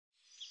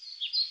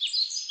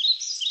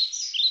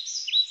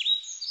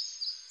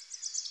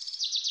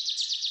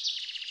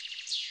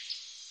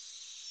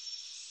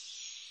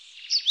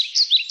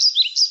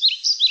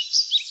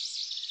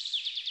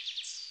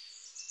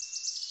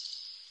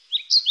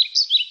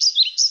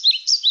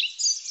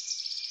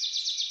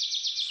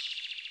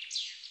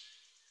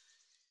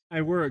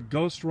We're at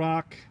Ghost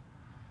Rock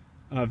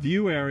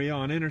view area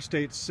on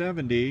Interstate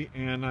 70,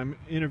 and I'm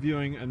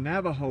interviewing a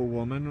Navajo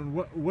woman.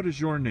 What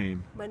is your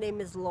name? My name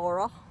is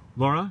Laura.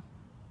 Laura?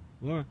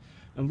 Laura.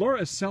 And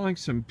Laura is selling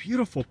some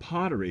beautiful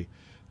pottery.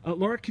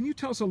 Laura, can you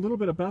tell us a little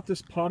bit about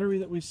this pottery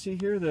that we see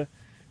here?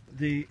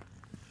 Yeah.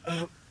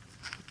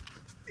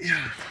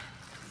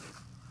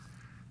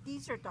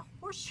 These are the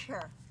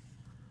horsehair.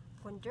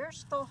 When they're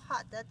still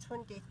hot, that's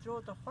when they throw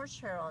the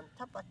horsehair on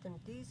top of them.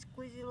 These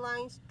squeezy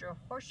lines, they're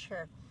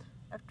horsehair.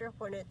 After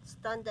when it's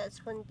done,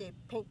 that's when they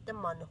paint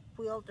them on a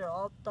wheel. They're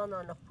all done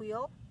on a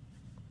wheel.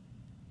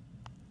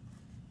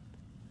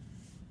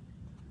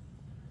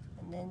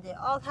 And then they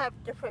all have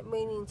different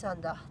meanings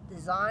on the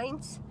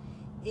designs.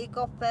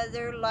 Eagle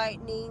feather,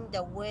 lightning,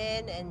 the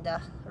wind, and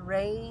the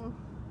rain.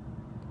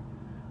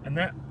 And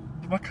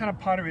what kind of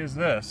pottery is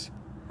this?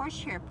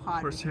 Horsehair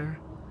pottery. Horsehair?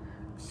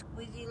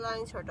 Squeezy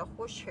lines are the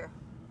horsehair.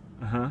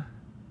 Uh-huh.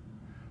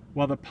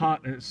 Well, the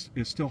pot is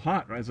still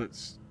hot, right?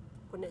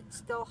 When it's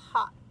still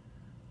hot.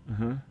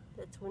 Uh-huh.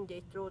 That's when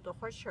they throw the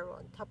horsehair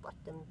on top of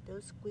them.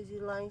 Those squeezy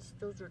lines,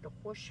 those are the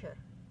horsehair.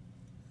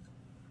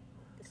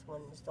 This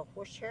one is the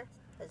horsehair,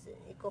 has an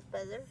eagle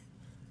feather,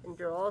 and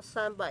they're all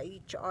signed by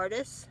each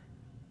artist.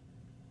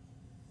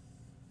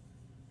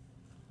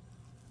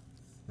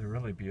 They're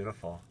really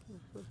beautiful.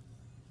 Mm-hmm.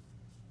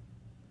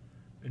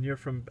 And you're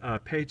from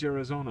Page,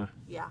 Arizona?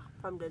 Yeah,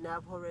 from the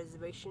Navajo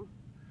reservation.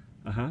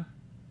 Uh-huh.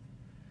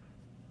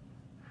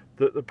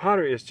 The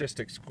pottery is just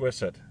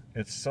exquisite.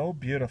 It's so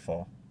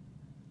beautiful.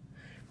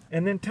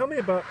 And then tell me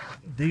about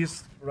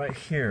these right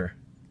here,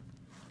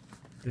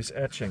 these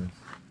etchings.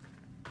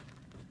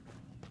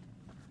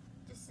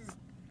 This is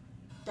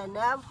the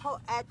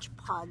Navajo etch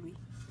pottery.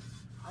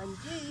 And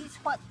these,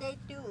 what they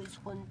do is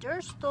when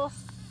they're still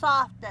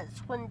soft, that's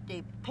when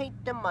they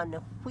paint them on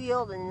the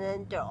wheel, and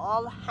then they're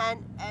all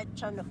hand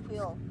etched on the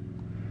wheel.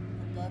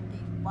 And then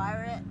they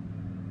fire it.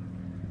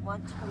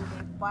 Once when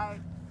they fire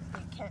it,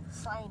 they can't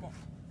sign it.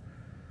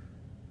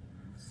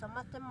 Some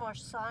of them are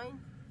signed.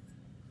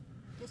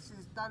 This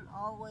is done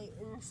all the way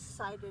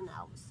inside and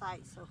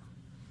outside, so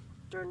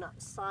they're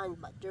not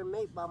signed, but they're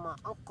made by my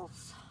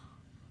uncles.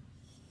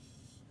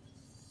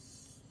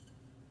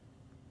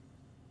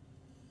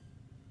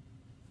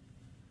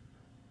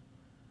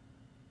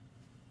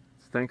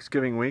 It's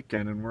Thanksgiving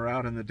weekend, and we're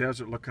out in the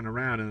desert looking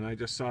around, and I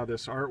just saw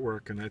this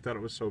artwork, and I thought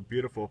it was so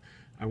beautiful.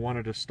 I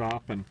wanted to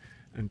stop and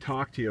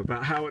talk to you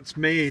about how it's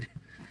made.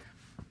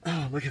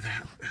 Oh, look at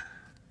that.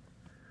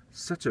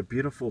 Such a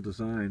beautiful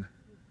design.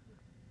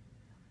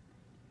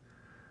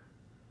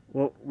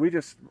 Well,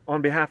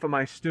 on behalf of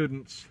my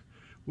students,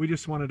 we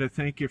just wanted to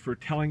thank you for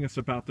telling us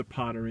about the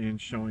pottery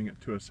and showing it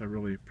to us. I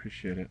really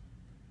appreciate it.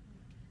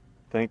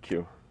 Thank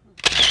you.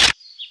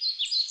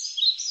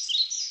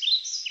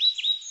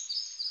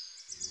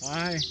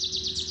 Hi.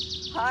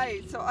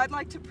 Hi, so I'd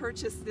like to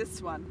purchase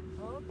this one.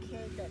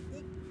 Okay,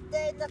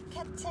 the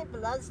captain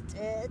belongs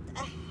to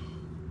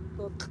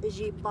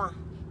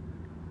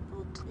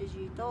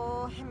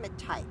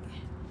hematite,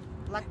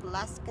 like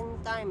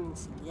Alaskan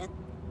diamonds yet.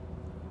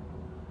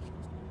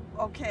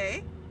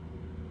 Okay.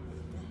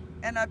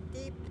 And a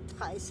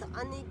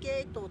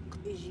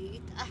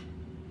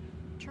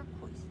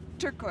turquoise.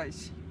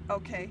 Turquoise.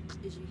 Okay.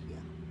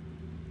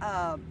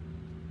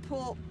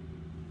 Pull,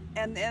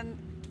 and then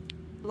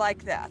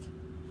like that.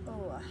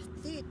 Oh,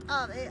 these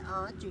are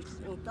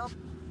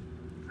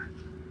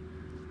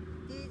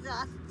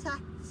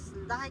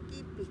like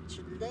beach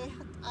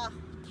layout.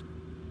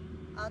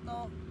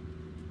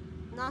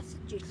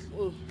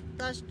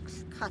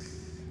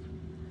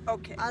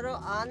 Okay.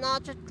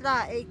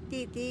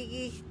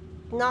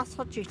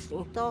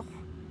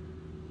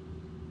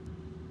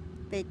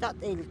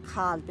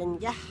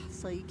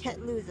 So you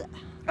can't lose it.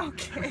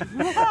 Okay.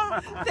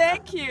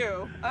 Thank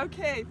you.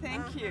 Okay,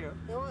 thank you.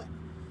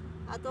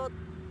 I don't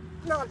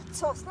know,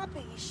 so it's not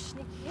big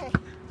sneaky.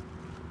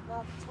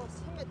 Not so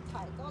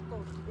hematite, not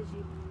those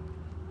is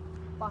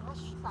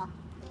bahasha.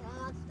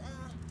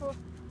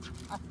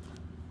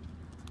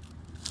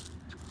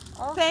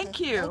 Thank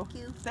you. Thank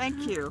you.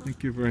 Thank you.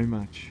 Thank you very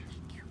much.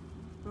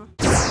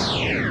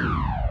 Thank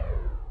you.